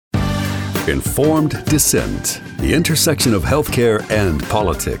Informed Dissent, the intersection of healthcare and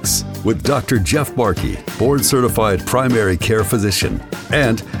politics, with Dr. Jeff Barkey, board-certified primary care physician,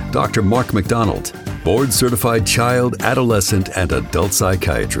 and Dr. Mark McDonald, board-certified child, adolescent, and adult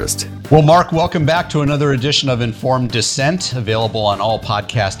psychiatrist. Well, Mark, welcome back to another edition of Informed Dissent, available on all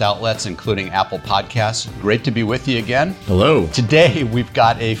podcast outlets, including Apple Podcasts. Great to be with you again. Hello. Today, we've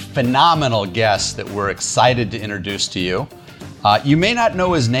got a phenomenal guest that we're excited to introduce to you. You may not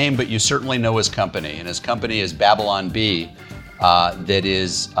know his name, but you certainly know his company, and his company is Babylon Bee, that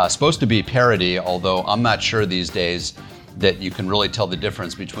is supposed to be parody, although I'm not sure these days that you can really tell the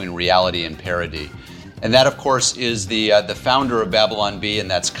difference between reality and parody. And that, of course, is the founder of Babylon Bee,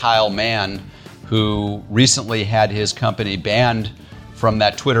 and that's Kyle Mann, who recently had his company banned from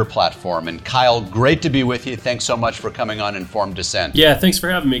that Twitter platform. And Kyle, great to be with you. Thanks so much for coming on Informed Dissent. Yeah, thanks for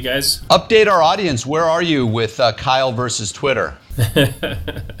having me, guys. Update our audience. Where are you with Kyle versus Twitter?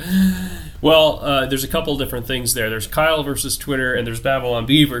 Well, there's a couple different things there. There's Kyle versus Twitter, and there's Babylon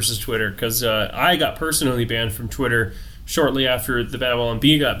Bee versus Twitter, because I got personally banned from Twitter shortly after the Babylon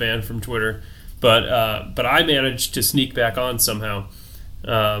Bee got banned from Twitter. But I managed to sneak back on somehow.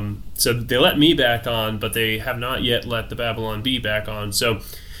 So they let me back on, but they have not yet let the Babylon Bee back on. So,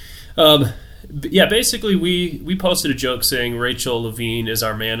 yeah, basically we posted a joke saying Rachel Levine is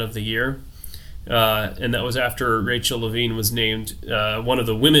our man of the year. And that was after Rachel Levine was named one of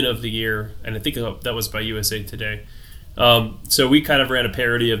the women of the year. And I think that was by USA Today. So we kind of ran a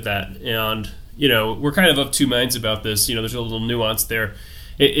parody of that. And, you know, we're kind of of two minds about this. You know, there's a little nuance there.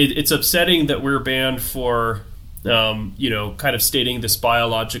 It's upsetting that we're banned for... kind of stating this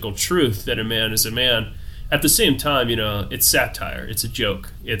biological truth that a man is a man. At the same time, you know, it's satire. It's a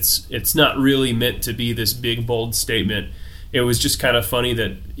joke. It's not really meant to be this big, bold statement. It was just kind of funny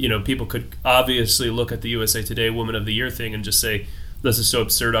that, you know, people could obviously look at the USA Today Woman of the Year thing and just say, this is so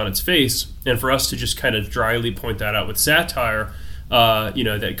absurd on its face. And for us to just kind of dryly point that out with satire,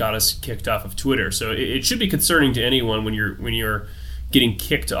 that got us kicked off of Twitter. So it should be concerning to anyone when you're getting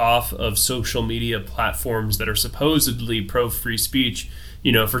kicked off of social media platforms that are supposedly pro-free speech,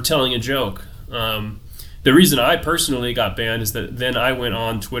 you know, for telling a joke. The reason I personally got banned is that then I went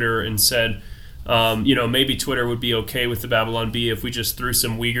on Twitter and said, maybe Twitter would be okay with the Babylon Bee if we just threw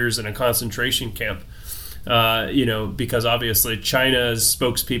some Uyghurs in a concentration camp. Because obviously China's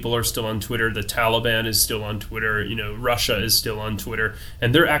spokespeople are still on Twitter, the Taliban is still on Twitter, you know, Russia is still on Twitter,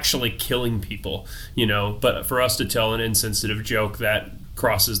 and they're actually killing people, you know, but for us to tell an insensitive joke, that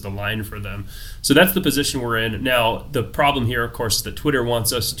crosses the line for them. So that's the position we're in. Now, the problem here, of course, is that Twitter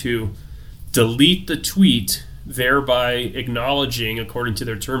wants us to delete the tweet, thereby acknowledging, according to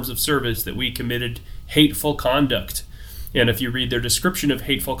their terms of service, that we committed hateful conduct. And if you read their description of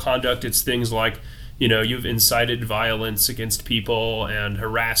hateful conduct, it's things like, you know, you've incited violence against people and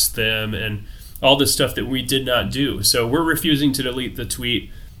harassed them and all this stuff that we did not do. So we're refusing to delete the tweet,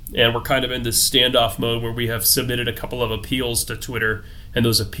 and we're kind of in this standoff mode where we have submitted a couple of appeals to Twitter, and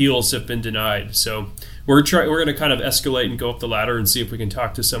those appeals have been denied. So we're going to kind of escalate and go up the ladder and see if we can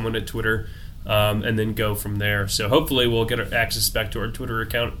talk to someone at Twitter, and then go from there. So hopefully we'll get access back to our Twitter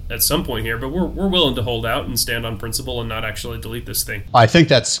account at some point here, but we're willing to hold out and stand on principle and not actually delete this thing. I think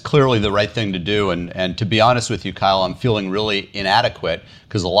that's clearly the right thing to do. And to be honest with you, Kyle, I'm feeling really inadequate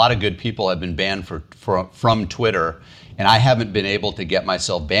because a lot of good people have been banned from Twitter, and I haven't been able to get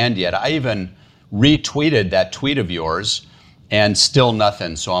myself banned yet. I even retweeted that tweet of yours and still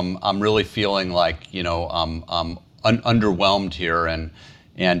nothing. So I'm really feeling like, you know, I'm underwhelmed here and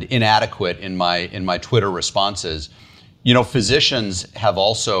inadequate in my Twitter responses. You know, physicians have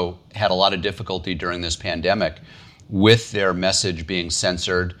also had a lot of difficulty during this pandemic with their message being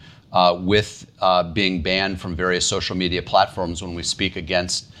censored, with being banned from various social media platforms when we speak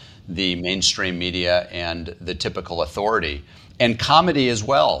against the mainstream media and the typical authority, and comedy as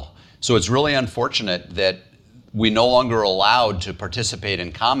well. So it's really unfortunate that we no longer are allowed to participate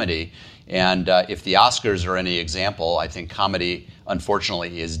in comedy. And if the Oscars are any example, I think comedy,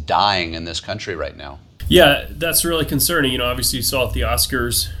 unfortunately, is dying in this country right now. Yeah, that's really concerning. You know, obviously you saw at the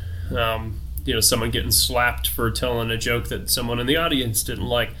Oscars, someone getting slapped for telling a joke that someone in the audience didn't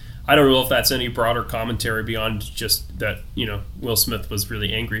like. I don't know if that's any broader commentary beyond just that, you know, Will Smith was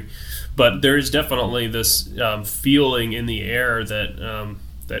really angry. But there is definitely this feeling in the air that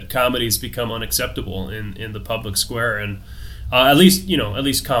that comedy's become unacceptable in the public square, and at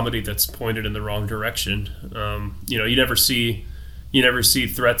least comedy that's pointed in the wrong direction. You never see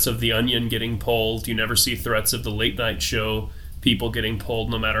threats of The Onion getting pulled. You never see threats of the late night show people getting pulled,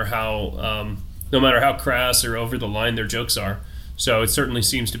 no matter how crass or over the line their jokes are. So it certainly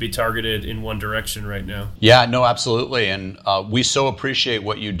seems to be targeted in one direction right now. Yeah, no, absolutely. And we so appreciate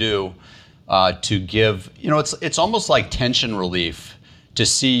what you do to give, it's almost like tension relief to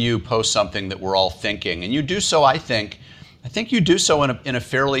see you post something that we're all thinking. And you do so, I think you do so in a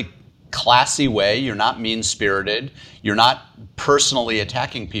fairly classy way. You're not mean-spirited. You're not personally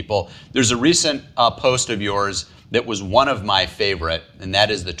attacking people. There's a recent post of yours that was one of my favorite, and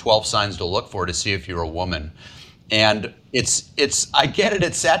that is the 12 signs to look for to see if you're a woman. And I get it,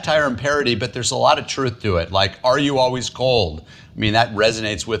 it's satire and parody, but there's a lot of truth to it. Like, are you always cold? I mean, that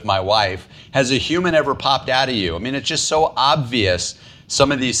resonates with my wife. Has a human ever popped out of you? I mean, it's just so obvious,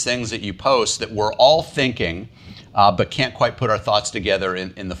 some of these things that you post that we're all thinking, but can't quite put our thoughts together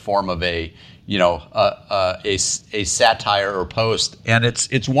in the form of a satire or post. And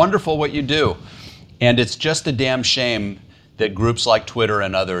it's wonderful what you do. And it's just a damn shame that groups like Twitter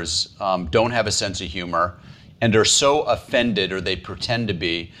and others don't have a sense of humor and are so offended, or they pretend to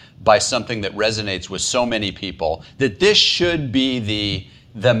be, by something that resonates with so many people, that this should be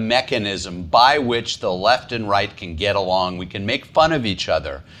the mechanism by which the left and right can get along. We can make fun of each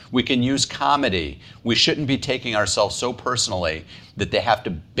other. We can use comedy. We shouldn't be taking ourselves so personally that they have to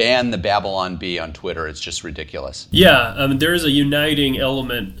ban the Babylon Bee on Twitter. It's just ridiculous. Yeah, there is a uniting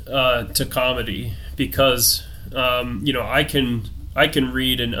element to comedy because, I can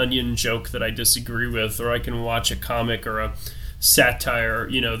read an Onion joke that I disagree with, or I can watch a comic or a satire,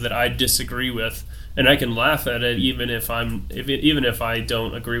 that I disagree with, and I can laugh at it even if I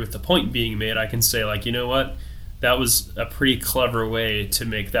don't agree with the point being made. I can say, like, you know what, that was a pretty clever way to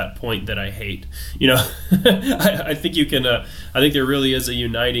make that point that I hate. I think you can. I think there really is a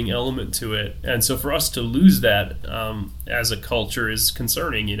uniting element to it, and so for us to lose that as a culture is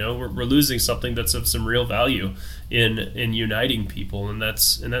concerning. We're losing something that's of some real value in uniting people, and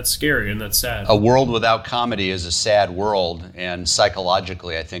that's scary and that's sad. A world without comedy is a sad world, and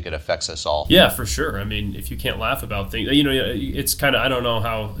psychologically, I think it affects us all. Yeah, for sure. I mean, if you can't laugh about things, it's kind of, I don't know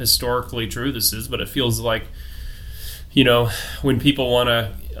how historically true this is, but it feels like, when people want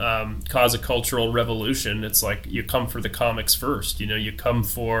to cause a cultural revolution, it's like you come for the comics first.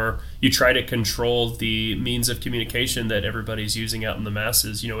 You try to control the means of communication that everybody's using out in the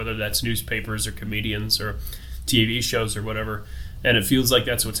masses, whether that's newspapers or comedians or TV shows or whatever. And it feels like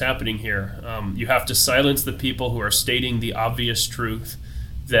that's what's happening here. You have to silence the people who are stating the obvious truth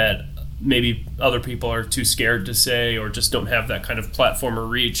that maybe other people are too scared to say, or just don't have that kind of platform or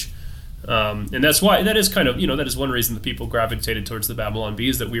reach. And that's why, that is kind of, that is one reason that people gravitated towards the Babylon Bee,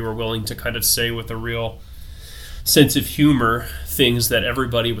 is that we were willing to kind of say with a real sense of humor things that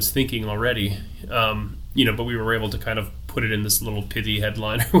everybody was thinking already. But we were able to kind of put it in this little pithy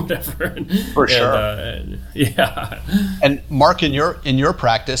headline or whatever. For sure. And Mark, in your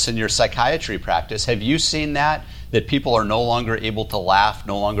practice, in your psychiatry practice, have you seen that people are no longer able to laugh,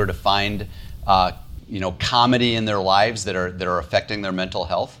 no longer to find comedy in their lives that are affecting their mental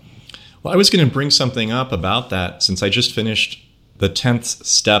health? Well, I was going to bring something up about that, since I just finished the 10th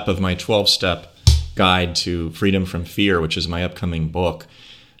step of my 12-step guide to freedom from fear, which is my upcoming book,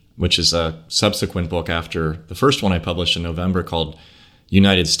 which is a subsequent book after the first one I published in November called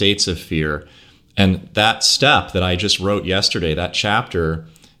United States of Fear. And that step that I just wrote yesterday, that chapter,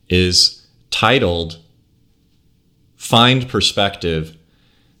 is titled Find Perspective,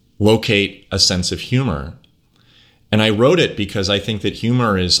 Locate a Sense of Humor. And I wrote it because I think that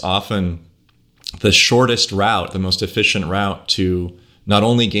humor is often the shortest route, the most efficient route to not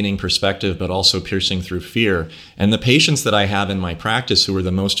only gaining perspective, but also piercing through fear. And the patients that I have in my practice who are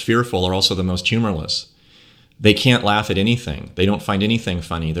the most fearful are also the most humorless. They can't laugh at anything. They don't find anything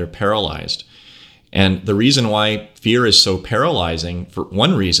funny. They're paralyzed. And the reason why fear is so paralyzing, for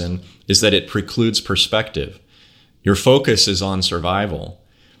one reason, is that it precludes perspective. Your focus is on survival.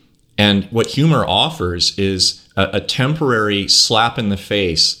 And what humor offers is a temporary slap in the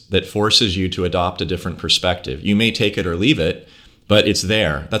face that forces you to adopt a different perspective. You may take it or leave it, but it's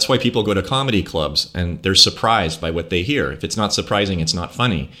there. That's why people go to comedy clubs and they're surprised by what they hear. If it's not surprising, it's not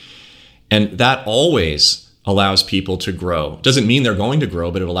funny. And that always allows people to grow. It doesn't mean they're going to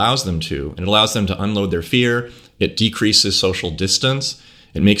grow, but it allows them to. And it allows them to unload their fear. It decreases social distance.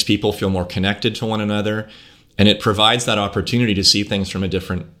 It makes people feel more connected to one another. And it provides that opportunity to see things from a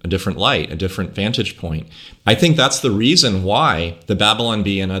different light, a different vantage point. I think that's the reason why the Babylon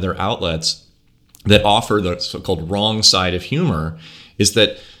Bee and other outlets that offer the so-called wrong side of humor is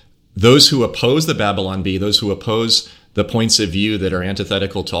that those who oppose the Babylon Bee, those who oppose the points of view that are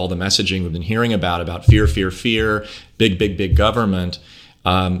antithetical to all the messaging we've been hearing about fear, fear, fear, big government,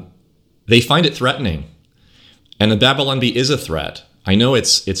 they find it threatening. And the Babylon Bee is a threat. I know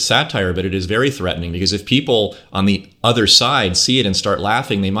it's satire, but it is very threatening, because if people on the other side see it and start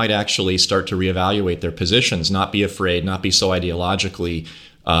laughing, they might actually start to reevaluate their positions, not be afraid, not be so ideologically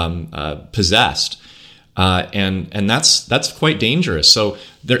possessed. And that's quite dangerous. So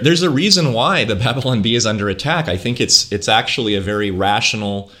there's a reason why the Babylon Bee is under attack. I think it's actually a very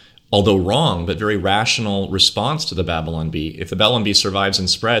rational, although wrong, but very rational response to the Babylon Bee. If the Babylon Bee survives and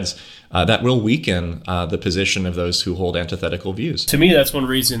spreads, that will weaken the position of those who hold antithetical views. To me, that's one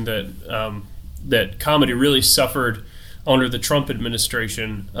reason that that comedy really suffered under the Trump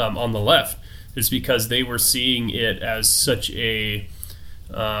administration on the left, is because they were seeing it as such a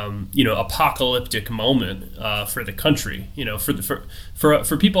apocalyptic moment for the country.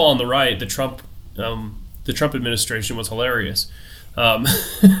 For people on the right, the Trump administration was hilarious.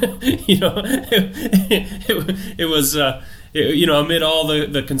 It was amid all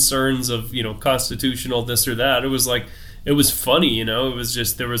the concerns of constitutional this or that, it was funny. It was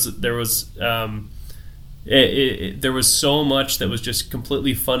just there was so much that was just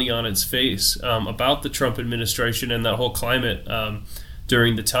completely funny on its face about the Trump administration and that whole climate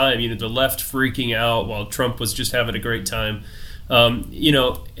during the time. The left freaking out while Trump was just having a great time.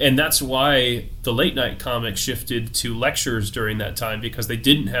 And that's why the late night comics shifted to lectures during that time, because they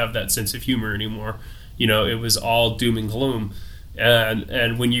didn't have that sense of humor anymore. It was all doom and gloom.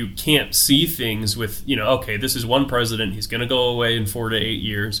 And when you can't see things with, okay, this is one president, he's going to go away in 4 to 8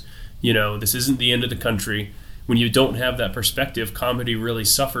 years. This isn't the end of the country. When you don't have that perspective, comedy really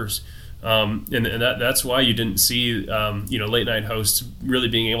suffers. And that's why you didn't see, late night hosts really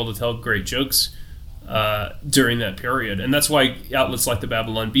being able to tell great jokes during that period. And that's why outlets like the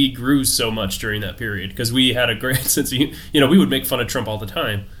Babylon Bee grew so much during that period, because we had a great sense of, we would make fun of Trump all the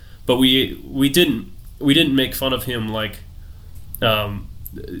time, but we didn't make fun of him like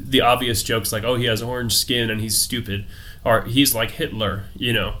the obvious jokes like, oh, he has orange skin and he's stupid, or he's like Hitler,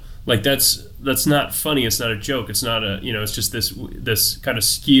 like that's not funny. It's not a joke. It's not it's just this kind of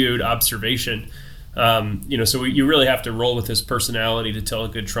skewed observation. So you really have to roll with his personality to tell a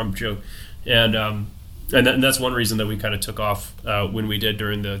good Trump joke. And that's one reason that we kind of took off when we did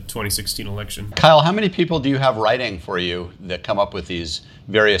during the 2016 election. Kyle, how many people do you have writing for you that come up with these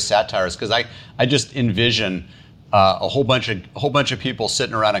various satires? Because I just envision a whole bunch of people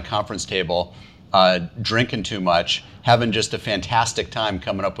sitting around a conference table, drinking too much, having just a fantastic time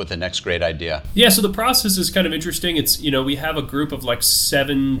coming up with the next great idea. Yeah, so the process is kind of interesting. It's we have a group of like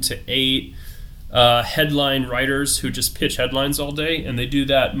 7 to 8 headline writers who just pitch headlines all day, and they do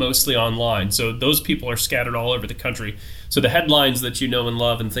that mostly online. So those people are scattered all over the country. So the headlines that you know and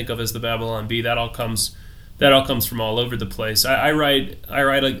love and think of as the Babylon Bee, that all comes from all over the place. I write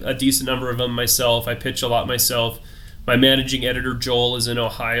a decent number of them myself. I pitch a lot myself. My managing editor Joel is in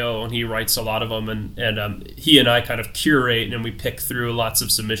Ohio, and he writes a lot of them. And he and I kind of curate, and we pick through lots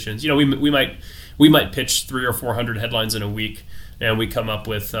of submissions. We might pitch 300 or 400 headlines in a week, and we come up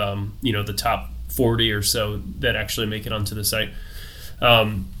with the top 40 or so that actually make it onto the site.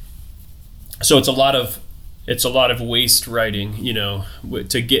 So it's a lot of waste writing,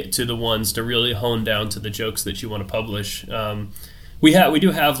 to get to the ones to really hone down to the jokes that you want to publish. We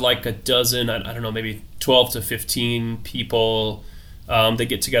do have like a dozen, I don't know, maybe 12 to 15 people that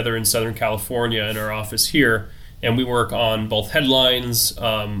get together in Southern California in our office here, and we work on both headlines,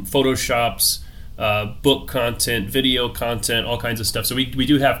 photoshops, book content, video content, all kinds of stuff. So we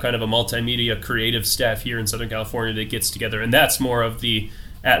do have kind of a multimedia creative staff here in Southern California that gets together, and that's more of the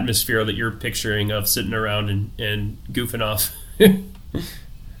atmosphere that you're picturing of sitting around and goofing off.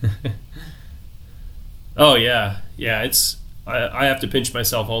 Oh yeah, it's I have to pinch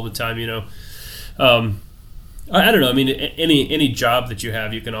myself all the time. I don't know. I mean, any job that you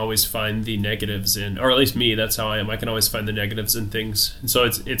have, you can always find the negatives in, or at least me, that's how I am. I can always find the negatives in things. And so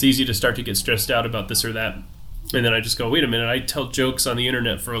it's easy to start to get stressed out about this or that. And then I just go, wait a minute, I tell jokes on the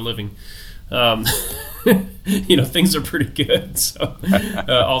internet for a living. Things are pretty good. So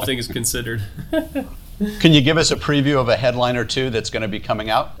all things considered. Can you give us a preview of a headline or two that's going to be coming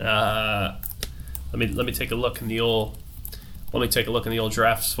out? Let me take a look in the old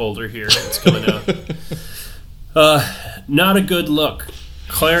drafts folder here. It's coming out. Not a good look.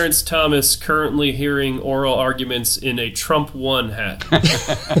 Clarence Thomas currently hearing oral arguments in a Trump 1 hat.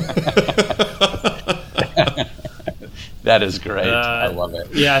 That is great. I love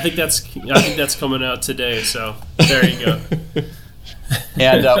it. Yeah, I think that's coming out today. So there you go.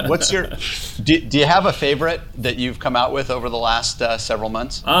 And what's your? Do you have a favorite that you've come out with over the last several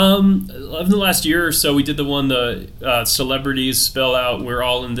months? In the last year or so, we did the celebrities spell out "We're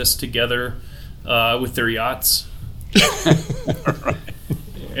all in this together" with their yachts. Right.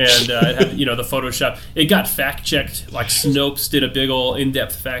 And it had, the Photoshop. It got fact checked. Like Snopes did a big old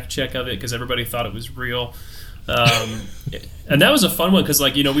in-depth fact check of it because everybody thought it was real. And that was a fun one because,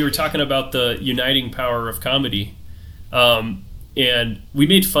 we were talking about the uniting power of comedy. and we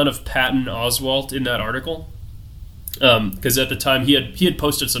made fun of Patton Oswalt in that article because at the time he had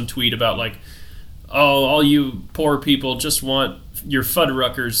posted some tweet about like, oh, all you poor people just want your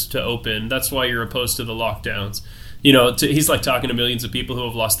Fuddruckers to open. That's why you're opposed to the lockdowns. He's like talking to millions of people who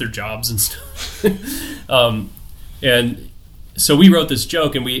have lost their jobs and stuff. And so we wrote this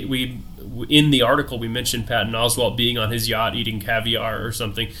joke, and we in the article we mentioned Patton Oswalt being on his yacht eating caviar or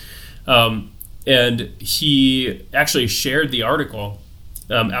something. And he actually shared the article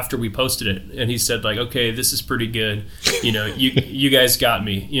after we posted it, and he said like, okay, this is pretty good. You guys got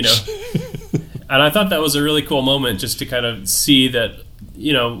me. And I thought that was a really cool moment just to kind of see that,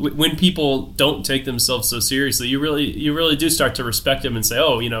 when people don't take themselves so seriously, you really do start to respect him and say,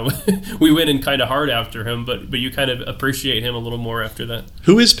 oh, we went in kind of hard after him, but you kind of appreciate him a little more after that.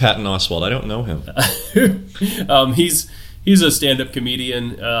 Who is Patton Oswalt? I don't know him. He's a stand-up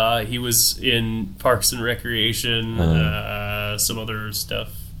comedian. He was in Parks and Recreation, some other stuff.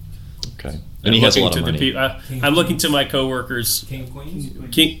 Okay. And he has a lot of money. I'm looking to my coworkers. King of Queens?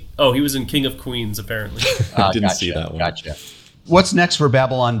 He was in King of Queens, apparently. Didn't see that one. Gotcha. What's next for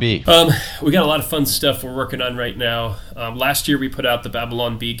Babylon Bee? We got a lot of fun stuff we're working on right now. Last year we put out the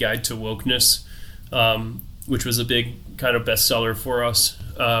Babylon Bee Guide to Wokeness, which was a big kind of bestseller for us.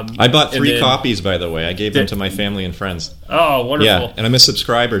 I bought 3 copies, by the way. I gave them to my family and friends. Oh, wonderful. Yeah, and I'm a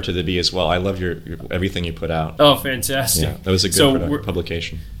subscriber to the Bee as well. I love your everything you put out. Oh, fantastic. Yeah, that was a good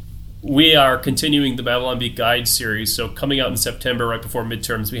publication. We are continuing the Babylon Bee Guide series. So coming out in September, right before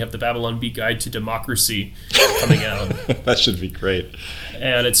midterms, we have the Babylon Bee Guide to Democracy coming out. That should be great.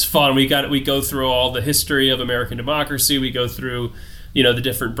 And it's fun. We go through all the history of American democracy. We go through, the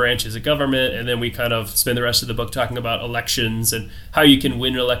different branches of government, and then we kind of spend the rest of the book talking about elections and how you can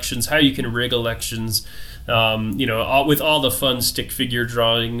win elections, how you can rig elections. With all the fun stick figure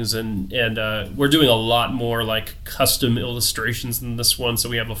drawings, and we're doing a lot more like custom illustrations than this one. So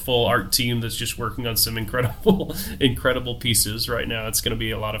we have a full art team that's just working on some incredible pieces right now. It's going to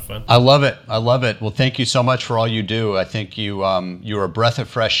be a lot of fun. I love it. Well, thank you so much for all you do. I think you're a breath of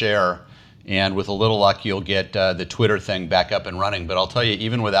fresh air, and with a little luck, you'll get the Twitter thing back up and running. But I'll tell you,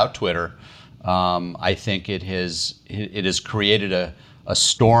 even without Twitter, I think it has created a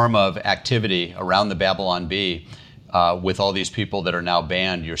storm of activity around the Babylon Bee with all these people that are now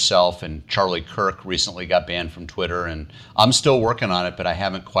banned. Yourself and Charlie Kirk recently got banned from Twitter, and I'm still working on it, but I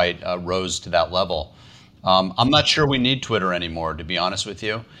haven't quite rose to that level. I'm not sure we need Twitter anymore, to be honest with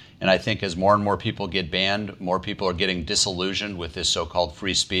you. And I think as more and more people get banned, more people are getting disillusioned with this so-called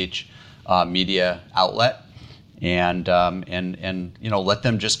free speech media outlet. And let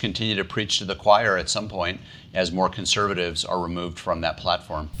them just continue to preach to the choir at some point as more conservatives are removed from that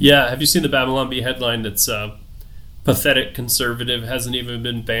platform. Yeah, have you seen the Babylon Bee headline that's pathetic conservative hasn't even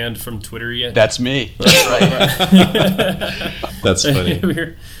been banned from Twitter yet? That's me. That's right. That's funny.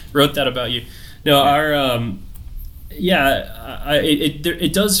 We wrote that about you. No,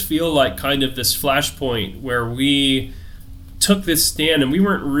 it does feel like kind of this flashpoint where we took this stand, and we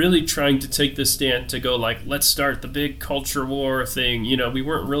weren't really trying to take this stand to go like, let's start the big culture war thing. We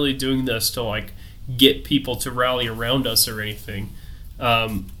weren't really doing this to like get people to rally around us or anything.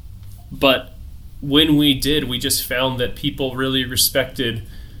 But when we did, we just found that people really respected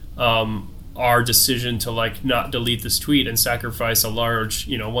our decision to like not delete this tweet and sacrifice a large,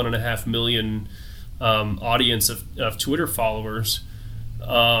 1.5 million audience of Twitter followers,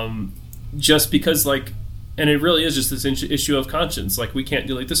 just because like. And it really is just this issue of conscience. Like, we can't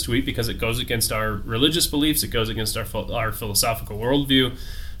delete this tweet because it goes against our religious beliefs. It goes against our philosophical worldview.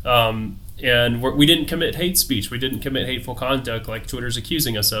 And we didn't commit hate speech. We didn't commit hateful conduct like Twitter's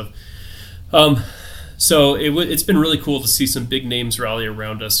accusing us of. So it's been really cool to see some big names rally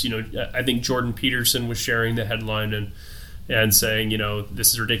around us. I think Jordan Peterson was sharing the headline and saying,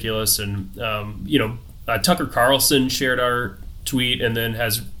 this is ridiculous. And, Tucker Carlson shared our tweet and then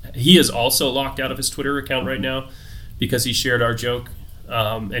he is also locked out of his Twitter account right now because he shared our joke,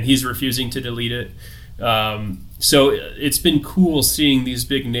 and he's refusing to delete it. So it's been cool seeing these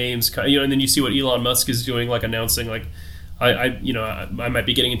big names, and then you see what Elon Musk is doing, like announcing, like, I might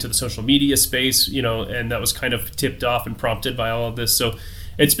be getting into the social media space, and that was kind of tipped off and prompted by all of this. So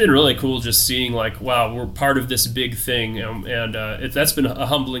it's been really cool just seeing like, wow, we're part of this big thing, and that's been a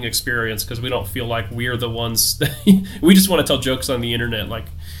humbling experience because we don't feel like we're the ones. We just want to tell jokes on the internet, like.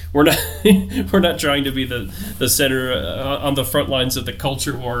 We're not trying to be the center on the front lines of the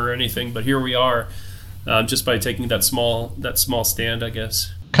culture war or anything, but here we are, just by taking that small stand, I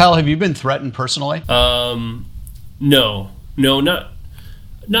guess. Kyle, have you been threatened personally? No, not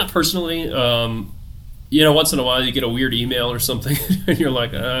personally. Once in a while you get a weird email or something, and you're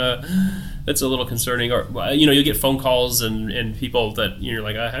like, that's a little concerning. Or you get phone calls and people that you're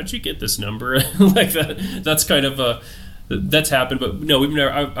like, how'd you get this number? Like that. That's kind of that's happened. But no,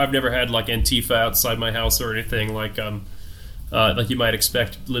 I've never had like Antifa outside my house or anything like you might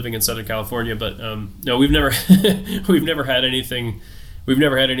expect living in Southern California. But no, we've never had anything. We've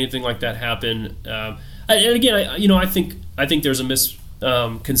never had anything like that happen. And again, I think there's a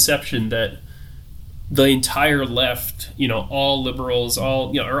misconception that the entire left, all liberals,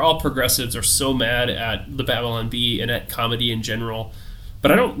 all progressives are so mad at the Babylon Bee and at comedy in general.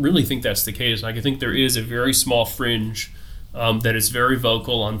 But I don't really think that's the case. Like, I think there is a very small fringe that is very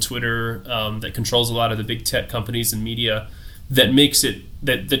vocal on Twitter, that controls a lot of the big tech companies and media, that makes it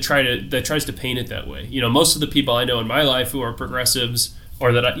that tries to paint it that way. Most of the people I know in my life who are progressives,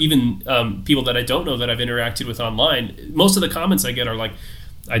 or that even people that I don't know that I've interacted with online, most of the comments I get are like,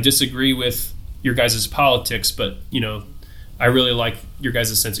 I disagree with your guys' politics, but I really like your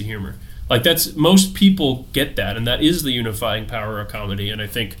guys' sense of humor. Like, that's, most people get that, and that is the unifying power of comedy. And I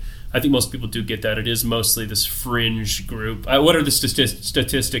think most people do get that. It is mostly this fringe group. What are the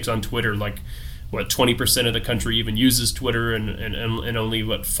statistics on Twitter? Like, what, 20% of the country even uses Twitter, and only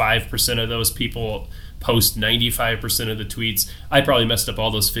 5% of those people post 95% of the tweets. I probably messed up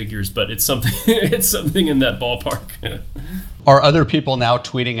all those figures, but it's something it's something in that ballpark. Are other people now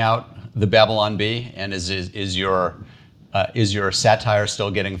tweeting out the Babylon Bee, and is your satire still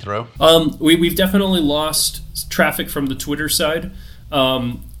getting through? We've definitely lost traffic from the Twitter side.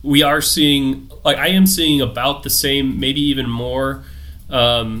 We are seeing, I am seeing about the same, maybe even more,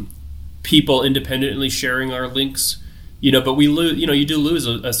 people independently sharing our links. But we lose. You do lose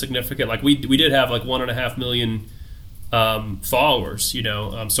a significant. Like, we did have like 1.5 million followers.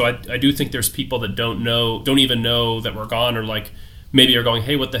 So I do think there's people that don't even know that we're gone, or like maybe are going,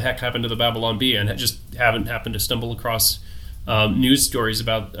 hey, what the heck happened to the Babylon Bee, and just haven't happened to stumble across news stories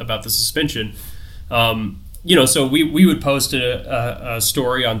about the suspension. So we would post a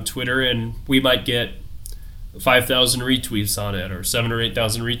story on Twitter, and we might get 5,000 retweets on it, or 7,000 or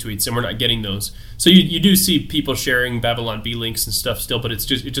 8,000 retweets, and we're not getting those. So you do see people sharing Babylon Bee links and stuff still, but it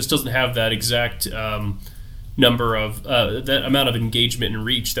just doesn't have that exact number of that amount of engagement and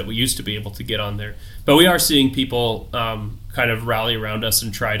reach that we used to be able to get on there. But we are seeing people kind of rally around us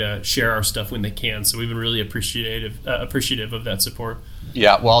and try to share our stuff when they can. So we've been really appreciative of that support.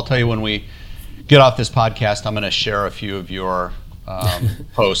 Yeah, well, I'll tell you, when we get off this podcast, I'm going to share a few of your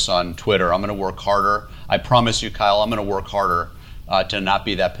posts on Twitter. I'm going to work harder. I promise you, Kyle, I'm going to work harder to not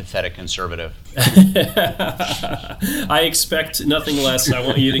be that pathetic conservative. I expect nothing less. I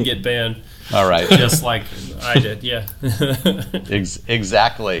want you to get banned. All right. Just like I did, yeah.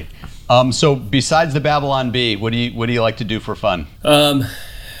 Exactly. So besides the Babylon Bee, what do you like to do for fun?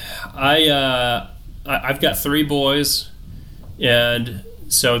 I've got 3 boys, and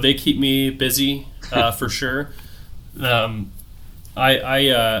so they keep me busy for sure. I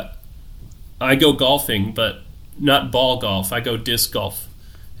go golfing, but not ball golf. I go disc golf.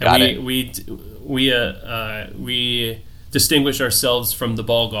 And we distinguish ourselves from the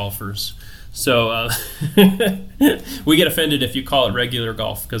ball golfers. So we get offended if you call it regular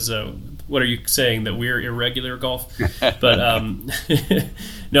golf, because what are you saying, that we're irregular golf? But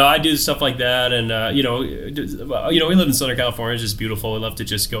no, I do stuff like that, and we live in Southern California. It's just beautiful. I love to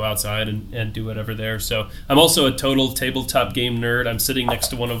just go outside and do whatever there. So I'm also a total tabletop game nerd. I'm sitting next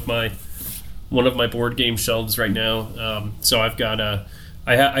to one of my board game shelves right now. So I've got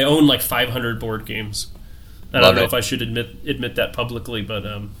I own like 500 board games. I don't know if I should admit that publicly, but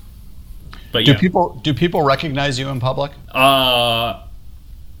yeah. Do people recognize you in public?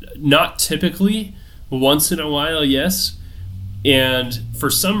 Not typically. Once in a while, yes. And for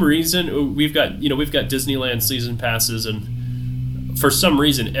some reason, we've got Disneyland season passes, and for some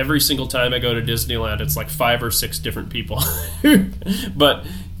reason, every single time I go to Disneyland, it's like 5 or 6 different people. But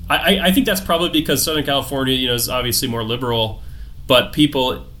I think that's probably because Southern California, is obviously more liberal, but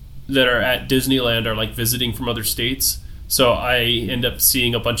people that are at Disneyland are like visiting from other states. So I end up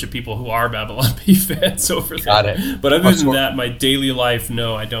seeing a bunch of people who are Babylon Bee fans over there. Got it. But other than that, my daily life,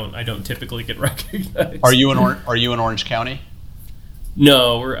 no, I don't typically get recognized. Are you in Orange County?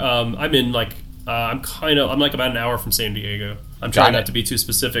 No, I'm in like I'm like about an hour from San Diego. I'm trying not to be too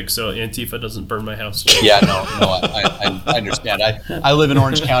specific so Antifa doesn't burn my house. Yeah, no, I understand. I live in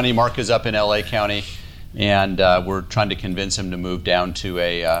Orange County. Mark is up in LA County, and we're trying to convince him to move down to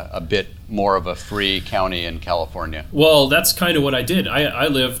a bit more of a free county in California. Well, that's kind of what I did. I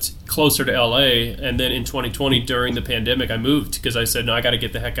lived closer to LA, and then in 2020 during the pandemic, I moved because I said, no, I got to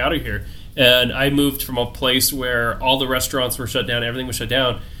get the heck out of here. And I moved from a place where all the restaurants were shut down, everything was shut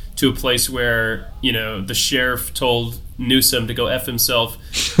down, to a place where, the sheriff told Newsom to go F himself,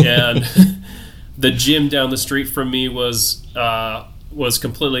 and the gym down the street from me was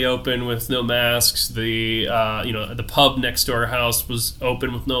completely open with no masks. The pub next to our house was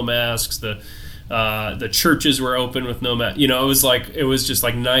open with no masks. The churches were open with no mask. It was just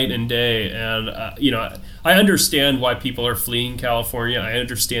like night and day. And I understand why people are fleeing California. I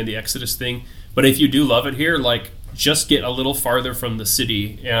understand the Exodus thing. But if you do love it here, just get a little farther from the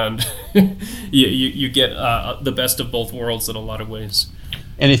city, and you get the best of both worlds in a lot of ways.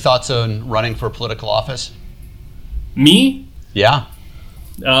 Any thoughts on running for political office? Me? Yeah.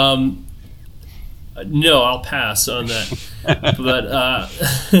 No, I'll pass on that. But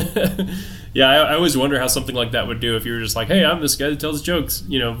yeah, I always wonder how something like that would do if you were just like, hey, I'm this guy that tells jokes.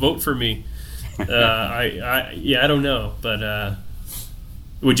 Vote for me. I don't know, but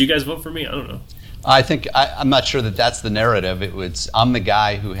would you guys vote for me? I don't know. I think I'm not sure that that's the narrative. I'm the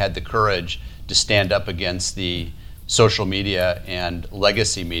guy who had the courage to stand up against the social media and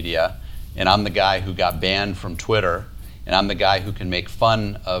legacy media, and I'm the guy who got banned from Twitter, and I'm the guy who can make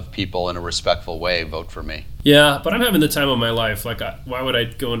fun of people in a respectful way. Vote for me. Yeah, but I'm having the time of my life. Why would I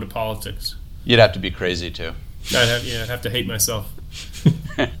go into politics? You'd have to be crazy too. I'd have to hate myself.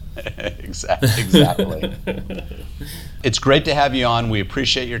 Exactly. It's great to have you on. We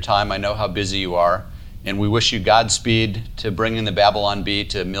appreciate your time. I know how busy you are, and we wish you Godspeed to bringing the Babylon Bee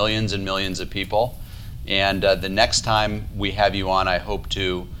to millions and millions of people. And the next time we have you on, I hope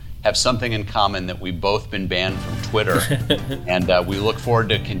to have something in common, that we've both been banned from Twitter. And we look forward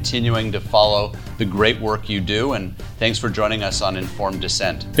to continuing to follow the great work you do. And thanks for joining us on Informed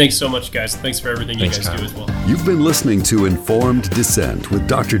Dissent. Thanks so much, guys. Thanks for everything you guys do as well. You've been listening to Informed Dissent with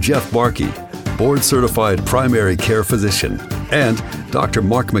Dr. Jeff Barke, board-certified primary care physician, and Dr.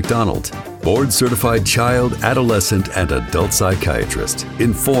 Mark McDonald, board-certified child, adolescent, and adult psychiatrist.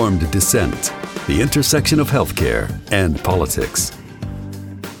 Informed Dissent, the intersection of healthcare and politics.